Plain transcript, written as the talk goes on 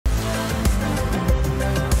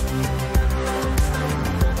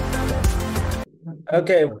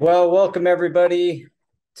Okay, well, welcome everybody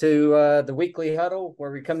to the weekly huddle where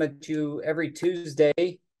we come at you every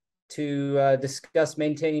Tuesday to discuss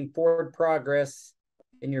maintaining forward progress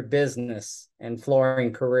in your business and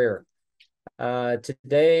flooring career.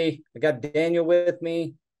 Today, I got Daniel with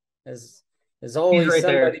me. As as He's always, right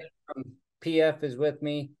somebody there. from PF is with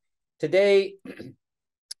me. Today,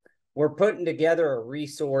 we're putting together a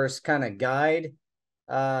resource kind of guide.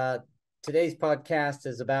 Uh, Today's podcast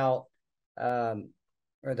is about, um,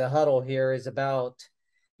 or the huddle here is about,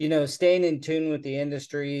 staying in tune with the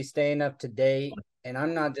industry, staying up to date. And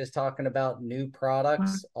I'm not just talking about new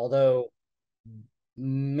products, although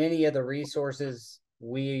many of the resources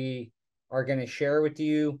we are going to share with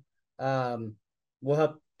you um, will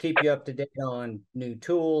help keep you up to date on new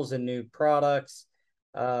tools and new products.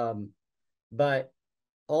 Um, but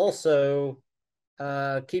also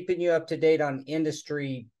keeping you up to date on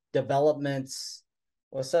industry developments.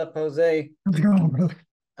 What's up, Jose? How's it going, brother?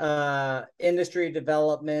 Industry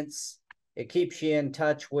developments. It keeps you in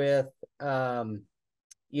touch with, when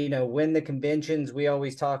the conventions we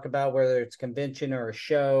always talk about, whether it's convention or a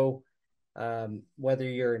show, whether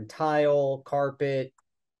you're in tile, carpet,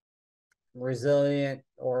 resilient,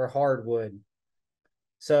 or hardwood.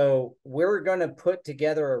 So we're going to put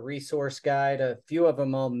together a resource guide. A few of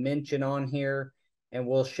them I'll mention on here, and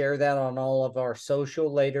we'll share that on all of our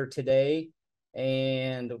social later today.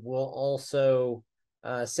 And we'll also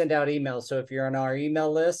send out emails. So if you're on our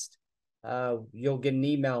email list, you'll get an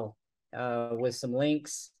email with some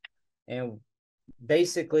links. And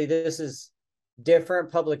basically, this is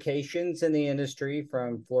different publications in the industry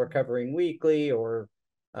from Floor Covering Weekly or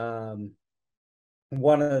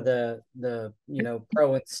one of the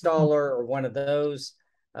pro installer or one of those.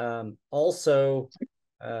 Also,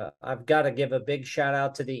 I've got to give a big shout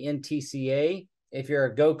out to the NTCA. If you're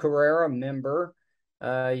a Go Carrera member,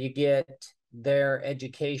 you get their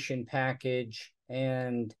education package,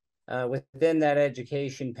 and within that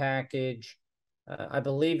education package, I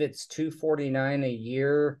believe it's $249 a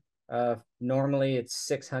year. Normally it's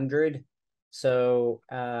 600. So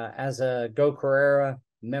as a Go Carrera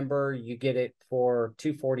member, you get it for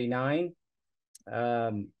 $249.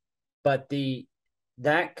 But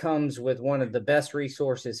that comes with one of the best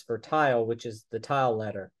resources for tile, which is the tile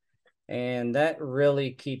letter. And that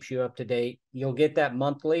really keeps you up to date. You'll get that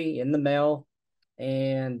monthly in the mail,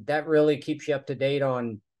 and that really keeps you up to date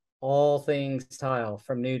on all things tile,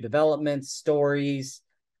 from new developments, stories.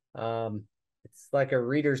 It's like a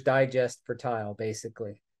Reader's Digest for tile,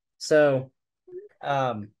 basically. So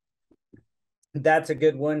um, that's a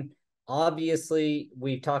good one. Obviously,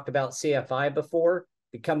 we've talked about CFI before.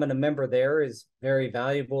 Becoming a member there is very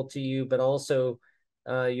valuable to you, but also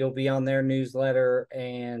you'll be on their newsletter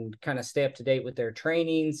and kind of stay up to date with their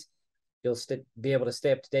trainings. You'll be able to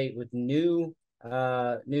stay up to date with new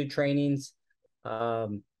trainings,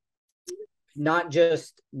 um, not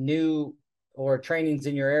just new or trainings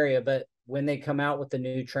in your area, but when they come out with the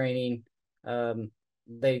new training, um,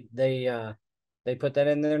 they put that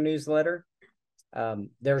in their newsletter.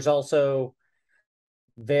 There's also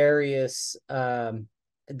various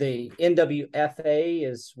the NWFA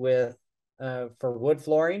is with for wood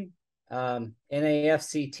flooring.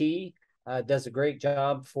 NAFCT does a great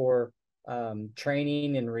job for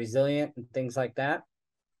training and resilient and things like that.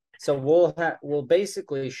 So we'll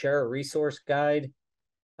basically share a resource guide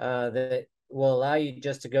that will allow you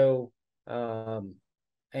just to go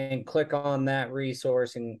and click on that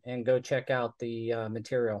resource and go check out the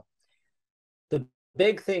material. The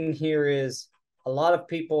big thing here is a lot of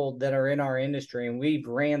people that are in our industry, and we've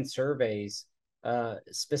ran surveys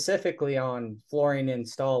specifically on flooring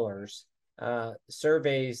installers,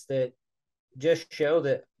 surveys that just show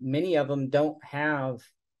that many of them don't have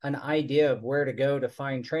an idea of where to go to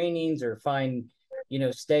find trainings or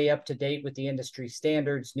stay up to date with the industry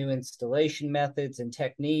standards, new installation methods and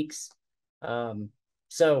techniques. Um,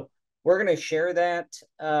 so we're going to share that.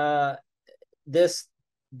 This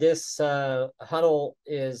huddle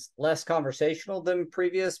is less conversational than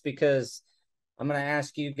previous because I'm going to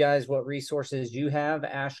ask you guys what resources you have.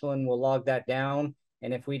 Ashlyn will log that down.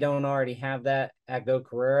 And if we don't already have that at Go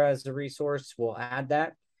Carrera as a resource, we'll add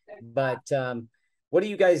that. But what do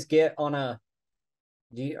you guys get on are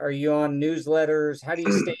you on newsletters? How do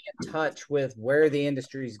you stay in touch with where the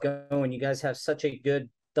industry is going? You guys have such a good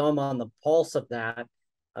thumb on the pulse of that.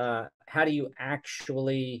 How do you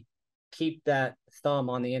actually keep that thumb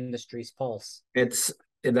on the industry's pulse? It's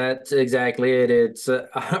that's exactly it. It's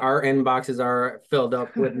our inboxes are filled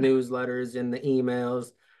up with newsletters and the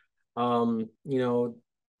emails. You know,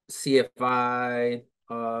 CFI,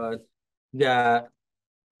 got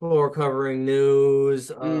floor covering news,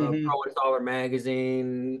 Hmm. Pro Installer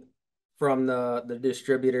magazine from the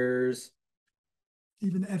distributors.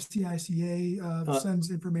 Even FCICA Uh, sends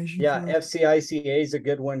information Yeah, for. FCICA is a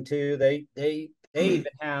good one too. They even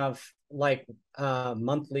have like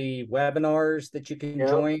monthly webinars that you can yep.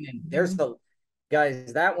 join. And there's Mhm. a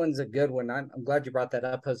guys, that one's a good one. I'm glad you brought that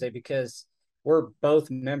up, Jose, because we're both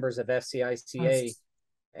members of FCICA. Us.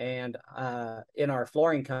 And in our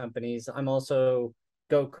flooring companies, I'm also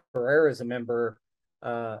Go Carrera as a member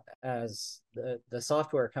as the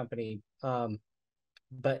software company.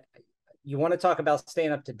 But you want to talk about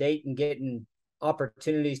staying up to date and getting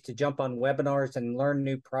opportunities to jump on webinars and learn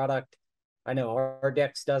new product. I know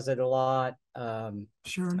Ardex does it a lot.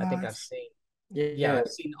 Sure I think I've knives. seen, yeah, Yeah. I've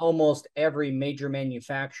seen almost every major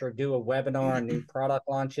manufacturer do a webinar on new product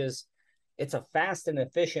launches. It's a fast and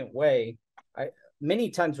efficient way. I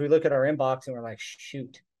Many times we look at our inbox and we're like,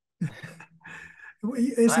 shoot,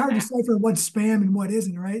 It's hard to I, decipher what's spam and what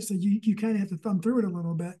isn't, right? So you kind of have to thumb through it a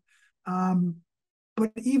little bit. Um,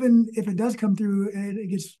 but even if it does come through and it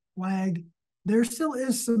gets flagged, there still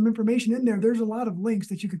is some information in there. There's a lot of links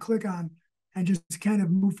that you could click on and just kind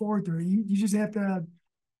of move forward through. You just have to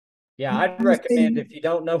yeah, I'd recommend understand. if you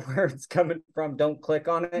don't know where it's coming from, don't click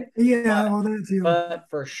on it. Yeah, But well, that too. but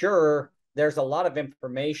for sure, there's a lot of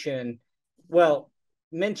information. Well,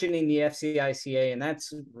 mentioning the FCICA, and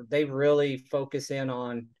that's they really focus in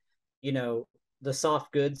on, you know, the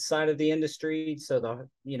soft goods side of the industry. So the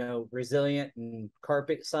resilient and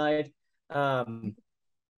carpet side. Um,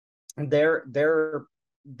 their their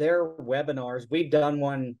their webinars. We've done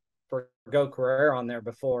one for Go Career on there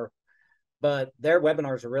before, but their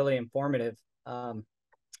webinars are really informative. Um,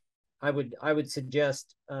 I would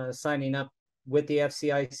suggest signing up with the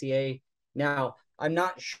FCICA. Now, I'm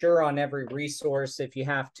not sure on every resource if you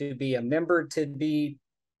have to be a member to be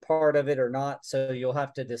part of it or not. So you'll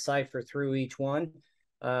have to decipher through each one.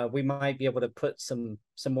 We might be able to put some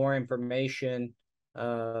more information.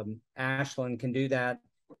 Ashlyn can do that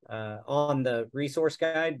on the resource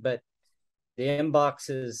guide, but the inbox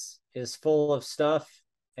is full of stuff.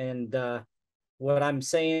 And what I'm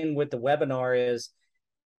saying with the webinar is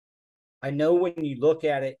I know when you look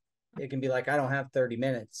at it, it can be like, I don't have 30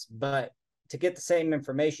 minutes, but to get the same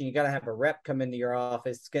information, you got to have a rep come into your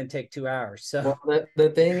office. It's going to take 2 hours. So, Well, the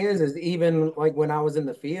thing is even like when I was in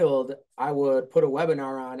the field, I would put a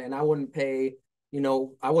webinar on and I wouldn't pay,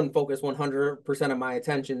 I wouldn't focus 100% of my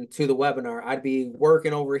attention to the webinar. I'd be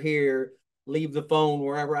working over here, leave the phone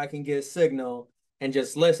wherever I can get a signal and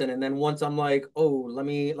just listen. And then once I'm like, oh, let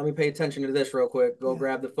me pay attention to this real quick, go Yeah.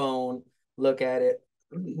 grab the phone, look at it.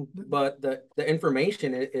 But the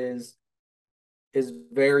information is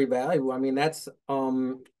very valuable. I mean, that's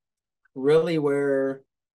really where,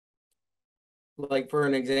 like, for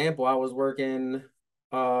an example, I was working,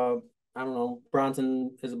 I don't know,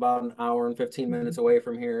 Bronson is about an hour and 15 minutes Mhm. away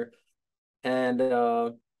from here,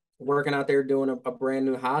 and working out there doing a brand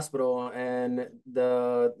new hospital, and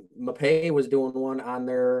the Mapei was doing one on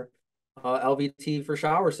their LVT for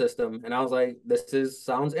shower system, and I was like, this is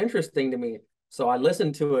sounds interesting to me. So I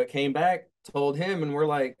listened to it, came back, told him, and we're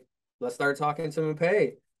like, let's start talking to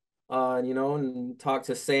Mapei, and talk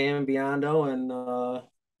to Sam Biondo and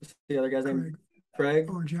the other guy's name, Craig Craig,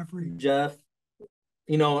 or Jeffrey. Jeff,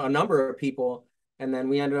 a number of people. And then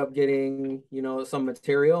we ended up getting, some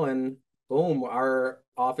material and boom, our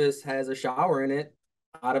office has a shower in it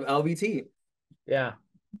out of LVT. yeah.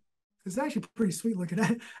 It's actually pretty sweet looking.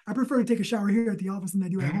 I prefer to take a shower here at the office than I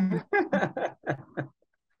do at home.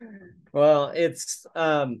 Well, it's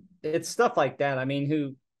stuff like that. I mean,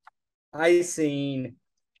 who I seen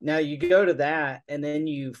now you go to that and then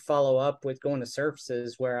you follow up with going to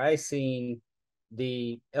surfaces where I seen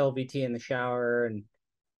the LVT in the shower and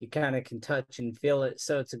you kind of can touch and feel it.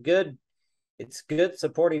 So it's good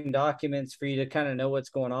supporting documents for you to kind of know what's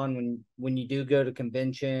going on when you do go to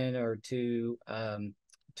convention or to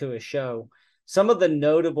a show. Some of the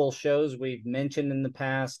notable shows we've mentioned in the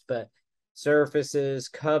past, but surfaces,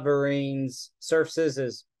 coverings, surfaces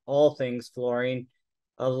is all things flooring.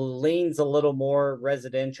 Leans a little more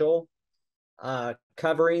residential.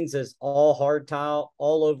 Coverings is all hard tile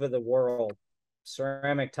all over the world.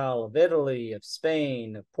 Ceramic tile of Italy, of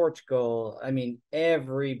Spain, of Portugal. I mean,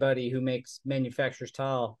 everybody who manufactures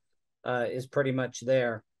tile is pretty much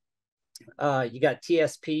there. You got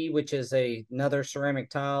TSP, which is another ceramic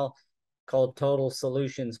tile called Total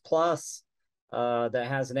Solutions Plus, that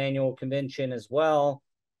has an annual convention as well,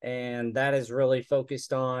 and that is really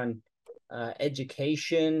focused on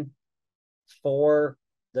education for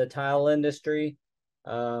the tile industry.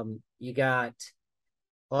 You got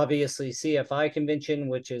obviously CFI convention,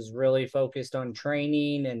 which is really focused on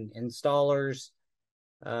training and installers.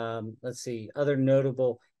 Let's see, other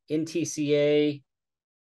notable NTCA,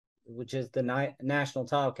 which is the National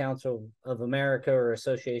Tile Council of America or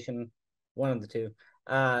Association, one of the two.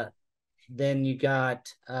 Then you got,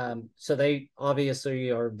 so they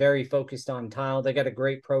obviously are very focused on tile. They got a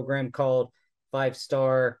great program called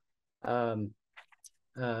 5-Star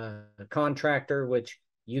Contractor, which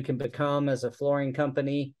you can become as a flooring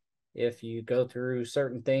company if you go through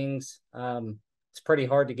certain things. It's pretty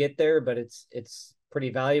hard to get there, but it's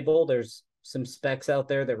pretty valuable. There's some specs out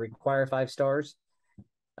there that require 5 stars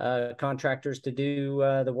contractors to do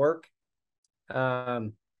the work.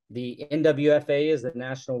 The NWFA is the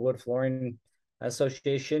National Wood Flooring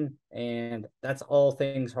Association, and that's all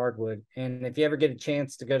things hardwood. And if you ever get a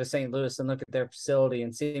chance to go to St. Louis and look at their facility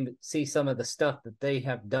and see some of the stuff that they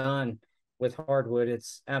have done with hardwood,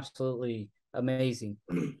 it's absolutely amazing.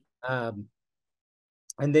 And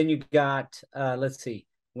then you got, let's see,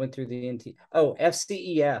 went through the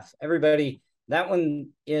FCEF. Everybody, that one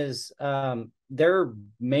is their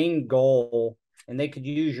main goal, and they could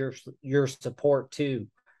use your support too.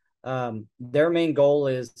 Their main goal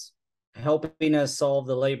is helping us solve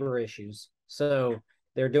the labor issues. So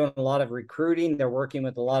they're doing a lot of recruiting. They're working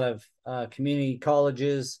with a lot of community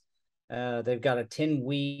colleges. They've got a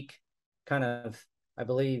 10-week kind of, I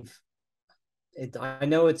believe, I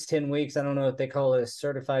know it's 10 weeks. I don't know if they call it a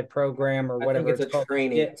certified program or whatever. I think it's a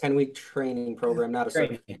training, 10-week training program, not a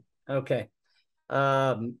training. certified. Okay.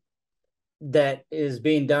 That is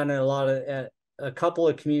being done in at a couple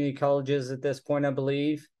of community colleges at this point, I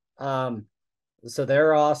believe. So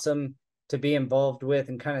they're awesome to be involved with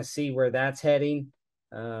and kind of see where that's heading.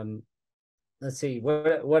 Let's see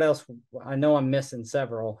what else. I know I'm missing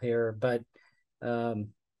several here, but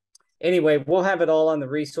anyway, we'll have it all on the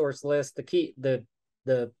resource list. The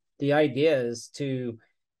idea is to,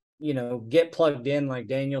 get plugged in, like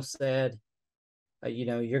Daniel said.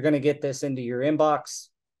 You're going to get this into your inbox.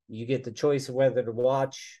 You get the choice of whether to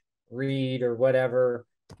watch, read, or whatever,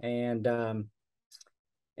 and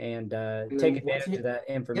take advantage of that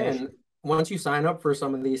information. And once you sign up for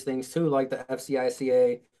some of these things too, like the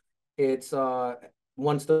FCICA, it's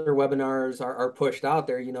once their webinars are pushed out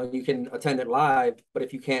there, you can attend it live, but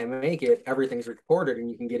if you can't make it, everything's recorded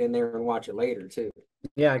and you can get in there and watch it later too.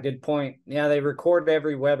 Yeah, good point. Yeah, they record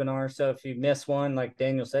every webinar, so if you miss one, like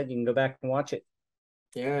Daniel said, you can go back and watch it.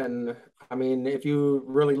 Yeah, and I mean, if you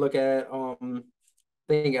really look at, I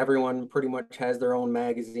think everyone pretty much has their own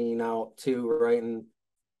magazine out too, right? And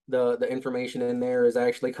the information in there is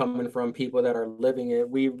actually coming from people that are living it.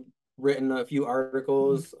 We've written a few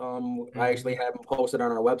articles. I actually have them posted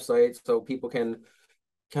on our website so people can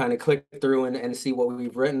kind of click through and see what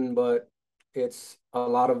we've written, but it's a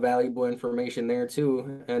lot of valuable information there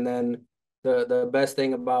too. And then the best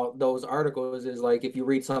thing about those articles is, like, if you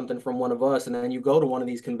read something from one of us and then you go to one of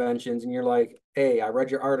these conventions and you're like, hey, I read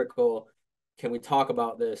your article, can we talk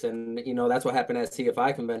about this? And that's what happened at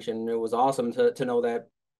CFI convention. It was awesome to know that,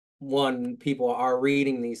 one, people are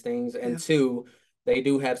reading these things, and two, they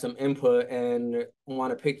do have some input and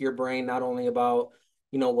want to pick your brain, not only about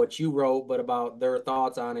what you wrote, but about their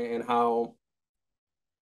thoughts on it and how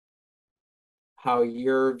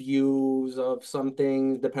your views of some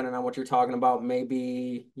things, depending on what you're talking about, may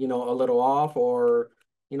be a little off, or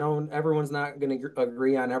everyone's not going to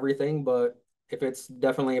agree on everything, but if it's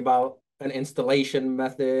definitely about an installation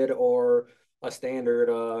method or a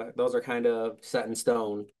standard, those are kind of set in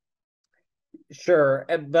stone. Sure,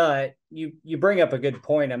 but you bring up a good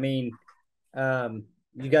point. I mean,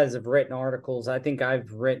 you guys have written articles. I think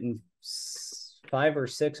I've written 5 or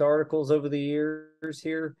 6 articles over the years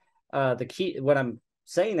here. The key, what I'm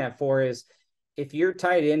saying that for, is if you're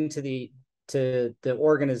tied into the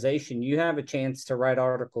organization, you have a chance to write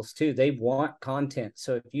articles too. They want content.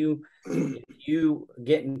 So if you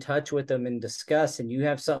get in touch with them and discuss, and you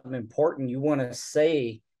have something important you want to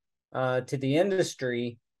say to the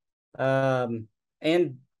industry, and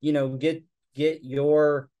get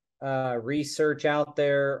your research out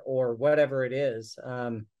there or whatever it is.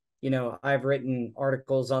 I've written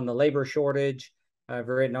articles on the labor shortage. I've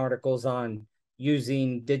written articles on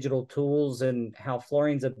using digital tools and how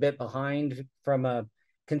flooring's a bit behind from a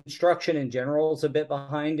construction in general is a bit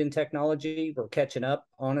behind in technology. We're catching up,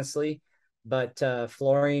 honestly, but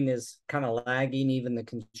flooring is kind of lagging, even the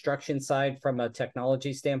construction side from a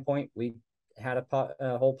technology standpoint. We had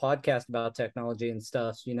a whole podcast about technology and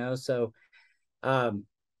stuff, so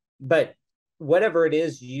but whatever it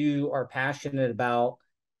is you are passionate about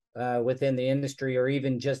within the industry, or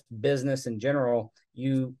even just business in general,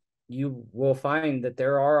 you you will find that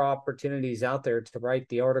there are opportunities out there to write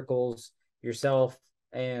the articles yourself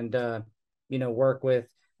and, work with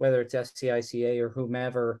whether it's SCICA or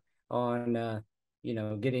whomever on,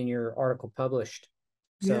 getting your article published.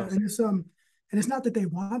 Yeah, So and it's not that they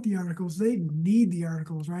want the articles; they need the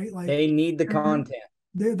articles, right? Like they need the content.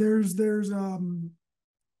 There's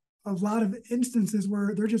a lot of instances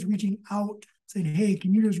where they're just reaching out saying, "Hey,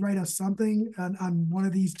 can you just write us something on one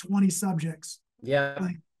of these 20 subjects?" Yeah.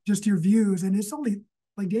 Like just your views, and it's only,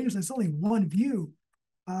 like Daniel said, it's only one view,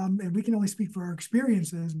 and we can only speak for our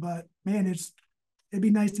experiences. But man, it'd be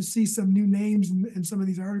nice to see some new names in some of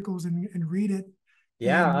these articles and read it.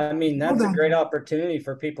 Yeah, And I mean, that's a great opportunity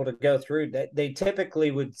for people to go through. That they typically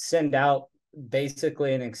would send out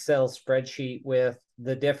basically an Excel spreadsheet with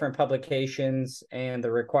the different publications and the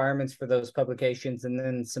requirements for those publications, and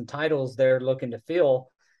then some titles they're looking to fill.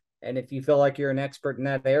 And if you feel like you're an expert in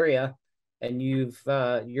that area and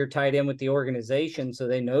you're tied in with the organization, so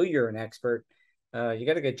they know you're an expert, you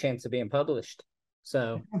got a good chance of being published.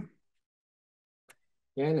 So,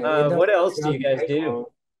 Yeah, what else do you guys do?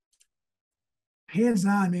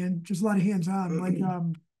 Hands-on, man, just a lot of hands-on. Like,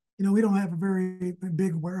 we don't have a very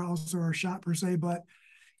big warehouse or a shop per se, but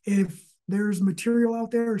if there's material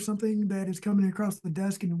out there or something that is coming across the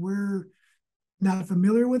desk and we're not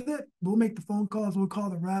familiar with it, we'll make the phone calls, we'll call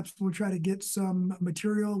the reps, we'll try to get some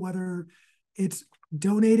material, whether it's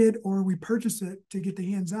donated or we purchase it to get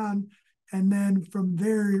the hands-on. And then from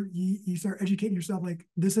there, you start educating yourself, like,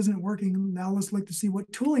 this isn't working. Now let's look to see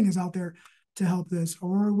what tooling is out there to help this.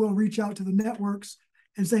 Or we'll reach out to the networks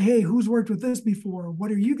and say, hey, who's worked with this before?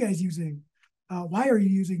 What are you guys using? Why are you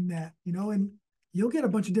using that? And you'll get a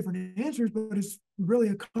bunch of different answers, but it's really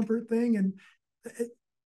a comfort thing. And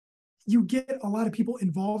you get a lot of people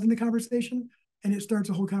involved in the conversation, and it starts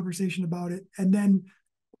a whole conversation about it. And then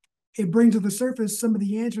it brings to the surface some of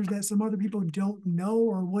the answers that some other people don't know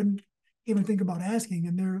or wouldn't even think about asking.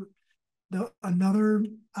 And they're another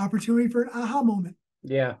opportunity for an aha moment.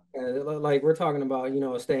 Yeah. Like we're talking about,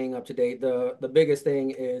 staying up to date. The biggest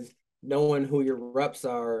thing is knowing who your reps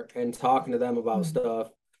are and talking to them about stuff.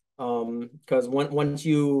 Because once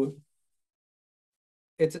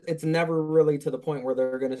it's never really to the point where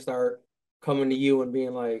they're going to start coming to you and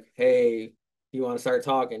being like, hey, you want to start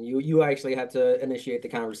talking. You actually have to initiate the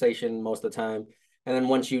conversation most of the time. And then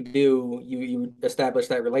once you do, you establish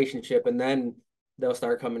that relationship, and then they'll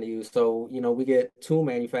start coming to you. So, we get tool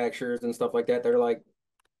manufacturers and stuff like that. They're like,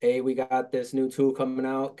 hey, we got this new tool coming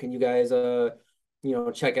out. Can you guys,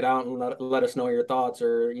 check it out and let us know your thoughts?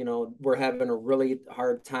 Or, we're having a really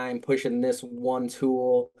hard time pushing this one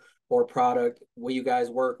tool or product. Will you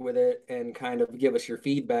guys work with it and kind of give us your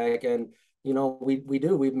feedback? And, we've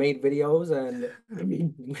made videos, and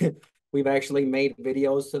we've actually made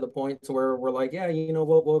videos to the point to where we're like, yeah,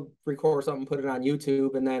 we'll record something, put it on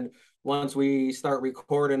YouTube. And then once we start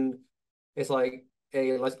recording, it's like,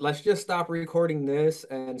 hey, let's just stop recording this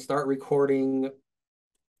and start recording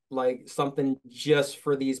like something just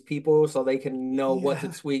for these people so they can know what to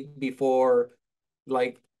tweak before,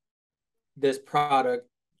 like, this product.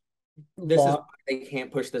 This is why they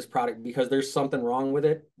can't push this product, because there's something wrong with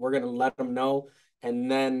it. We're gonna let them know,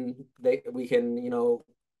 and then we can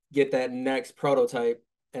get that next prototype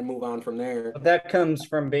and move on from there. That comes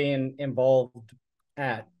from being involved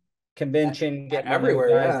at convention, getting everywhere,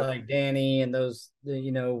 guys like Danny and those,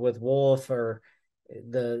 with Wolf or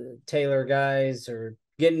the Taylor guys, or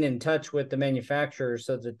getting in touch with the manufacturers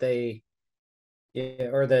so that they,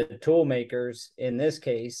 or the tool makers in this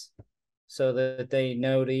case, so that they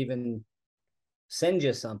know to even send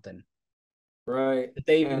you something. Right. That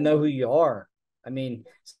they even know who you are. I mean,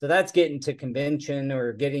 so that's getting to convention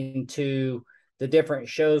or getting to the different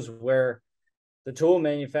shows where the tool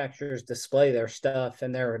manufacturers display their stuff,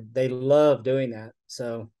 and they love doing that.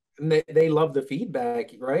 So they love the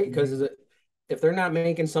feedback, right? Because if they're not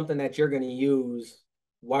making something that you're going to use,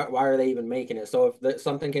 why are they even making it? So if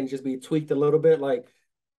something can just be tweaked a little bit, like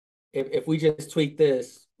if we just tweak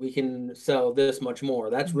this, we can sell this much more.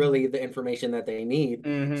 That's really the information that they need.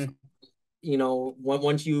 So,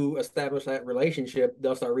 once you establish that relationship,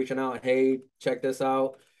 they'll start reaching out. Hey, check this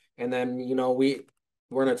out. And then,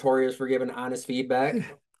 we're notorious for giving honest feedback.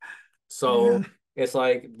 So it's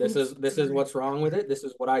like, this is what's wrong with it. This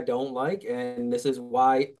is what I don't like. And this is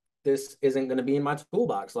why this isn't going to be in my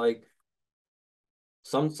toolbox. Like,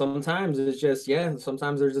 sometimes it's just,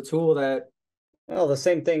 sometimes there's a tool that. Well, the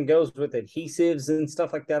same thing goes with adhesives and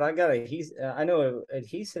stuff like that. I know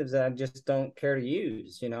adhesives that I just don't care to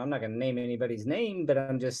use. I'm not going to name anybody's name, but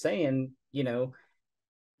I'm just saying, you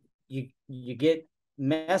get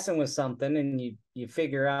messing with something and you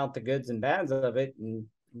figure out the goods and bads of it, and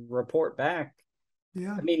report back.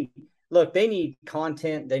 Yeah. I mean, look, they need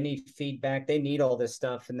content, they need feedback, they need all this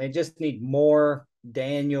stuff, and they just need more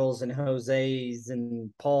Daniels and Jose's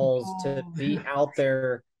and Paul's to be out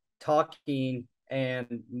there talking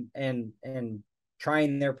and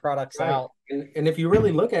trying their products out. And if you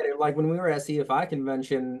really look at it, like when we were at CFI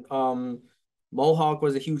convention, Mohawk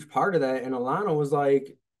was a huge part of that, and Alana was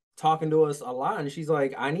like talking to us a lot, and she's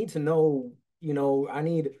like, I need to know, I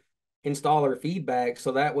need installer feedback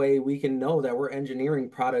so that way we can know that we're engineering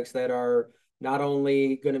products that are not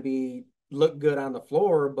only going to be look good on the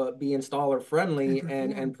floor, but be installer friendly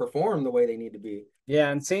and perform the way they need to be. Yeah,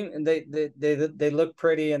 and they look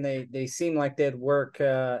pretty, and they seem like they'd work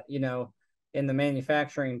in the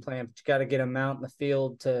manufacturing plant, but you got to get them out in the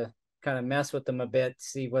field to kind of mess with them a bit,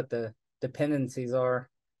 see what the dependencies are,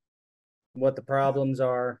 what the problems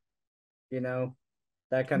are,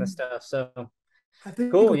 that kind of stuff. So I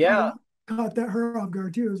think cool. Yeah. Caught that her off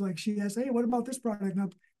guard too. It was like she asked, "Hey, what about this product?"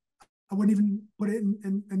 And I wouldn't even put it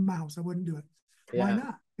in my house. I wouldn't do it. Yeah. Why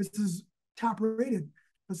not? This is top rated.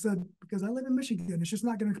 I said, because I live in Michigan. It's just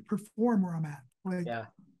not going to perform where I'm at. Like, yeah.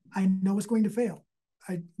 I know it's going to fail.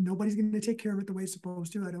 Nobody's going to take care of it the way it's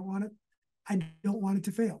supposed to. I don't want it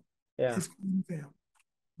to fail. Yeah. It's going to fail.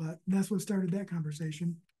 But that's what started that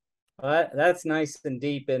conversation. Well, that's nice and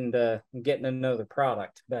deep and getting to know the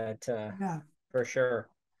product, but yeah, for sure.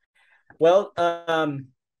 Well,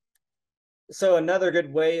 so another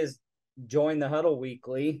good way is join the Huddle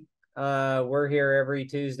Weekly. We're here every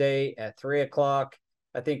Tuesday at 3:00.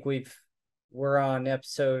 I think we're on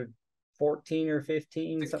episode 14 or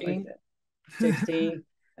 15, 16. Something like that. 16.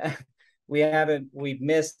 We've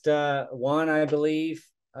missed one, I believe,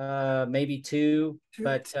 maybe two,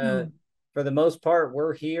 but for the most part,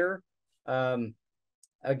 we're here.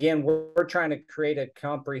 Again, we're trying to create a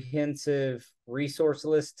comprehensive resource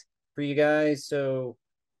list for you guys. So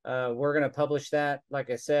we're going to publish that. Like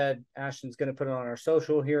I said, Ashton's going to put it on our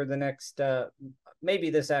social here the next, maybe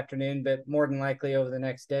this afternoon, but more than likely over the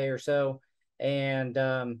next day or so. And,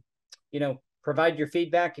 provide your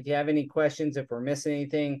feedback. If you have any questions, if we're missing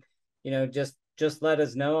anything, just let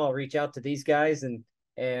us know. I'll reach out to these guys, and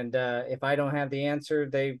if I don't have the answer,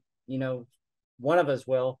 one of us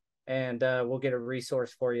will, and we'll get a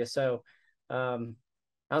resource for you. So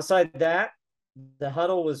outside that, the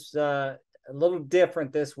huddle was a little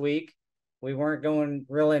different this week. We weren't going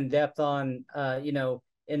real in depth on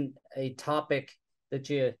in a topic that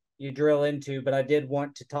you drill into, but I did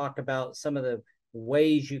want to talk about some of the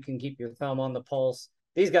ways you can keep your thumb on the pulse.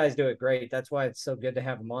 These guys do it great. That's why it's so good to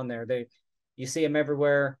have them on there. You see them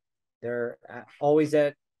everywhere. They're always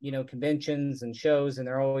at conventions and shows, and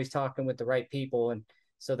they're always talking with the right people. And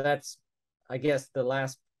so that's, I guess, the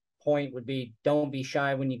last point would be, don't be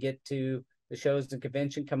shy when you get to the shows and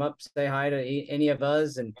convention. Come up, say hi to any of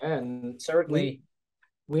us, and certainly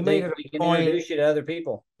we made it a point, introduce you to other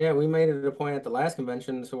people. Yeah, we made it a point at the last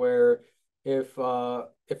convention to where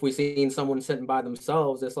if we seen someone sitting by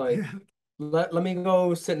themselves, it's like, let me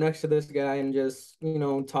go sit next to this guy and just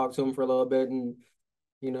talk to him for a little bit. And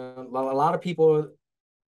a lot of people,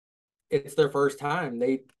 it's their first time.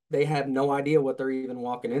 They have no idea what they're even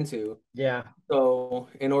walking into. Yeah. So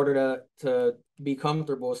in order to be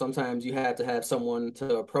comfortable, sometimes you have to have someone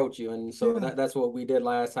to approach you, and so that's what we did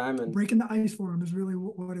last time. And breaking the ice for him is really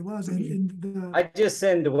what it was. I just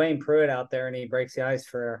send Dwayne Pruitt out there, and he breaks the ice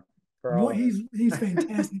for all. He's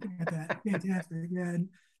fantastic at that. Fantastic, yeah.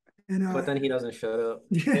 And but then he doesn't shut up.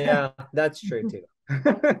 Yeah, that's true too.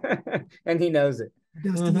 And he knows it.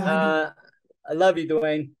 I love you,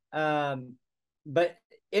 Dwayne. But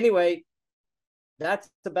anyway, that's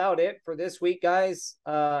about it for this week, guys.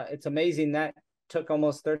 It's amazing that took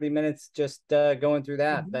almost 30 minutes just going through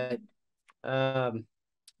that. But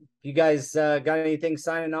you guys got anything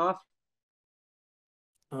signing off?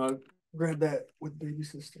 Grab that with baby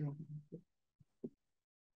sister.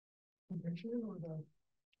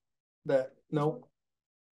 That no.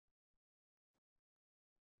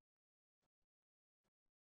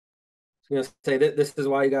 I was gonna say that this is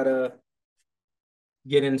why you gotta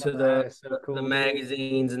get into the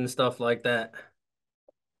magazines and stuff like that.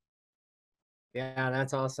 Yeah,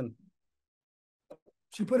 that's awesome.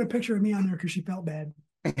 She put a picture of me on there because she felt bad.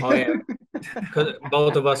 Oh yeah, because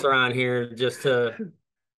both of us are on here just to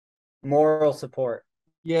moral support.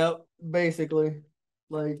 Yep, basically,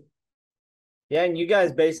 like. Yeah, and you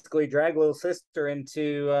guys basically drag little sister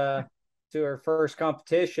into to her first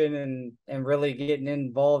competition and really getting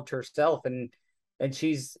involved herself, and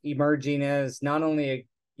she's emerging as not only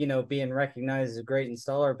being recognized as a great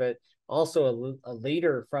installer, but also a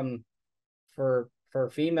leader for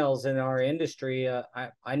females in our industry.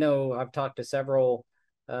 I know I've talked to several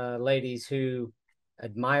ladies who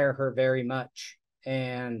admire her very much.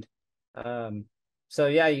 And so,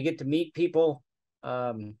 yeah, you get to meet people.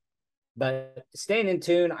 But staying in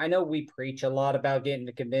tune, I know we preach a lot about getting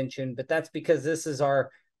to convention, but that's because this is our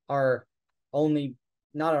only,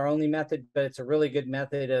 not our only method, but it's a really good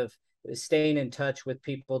method of staying in touch with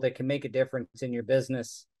people that can make a difference in your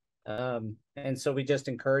business. And so we just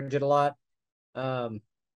encourage it a lot. And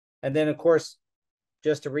then, of course,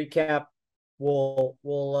 just to recap, we'll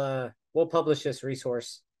publish this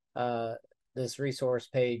resource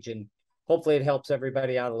page, and hopefully it helps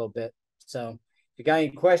everybody out a little bit. So if you got any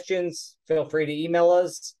questions, feel free to email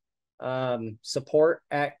us,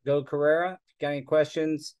 support@GoCarrera. If you got any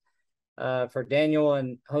questions for Daniel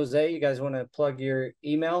and Jose, you guys want to plug your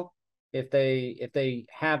email if they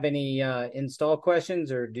have any install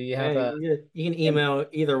questions, or do you have you can email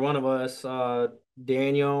either one of us,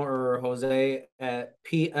 Daniel or Jose, at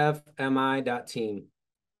pfmi.team.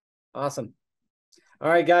 Awesome. All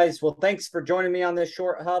right, guys. Well, thanks for joining me on this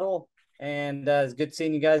short huddle, and it's good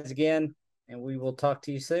seeing you guys again, and we will talk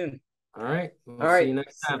to you soon. All right. All right. See you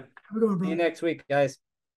next time. Have a good one, bro. See you next week, guys.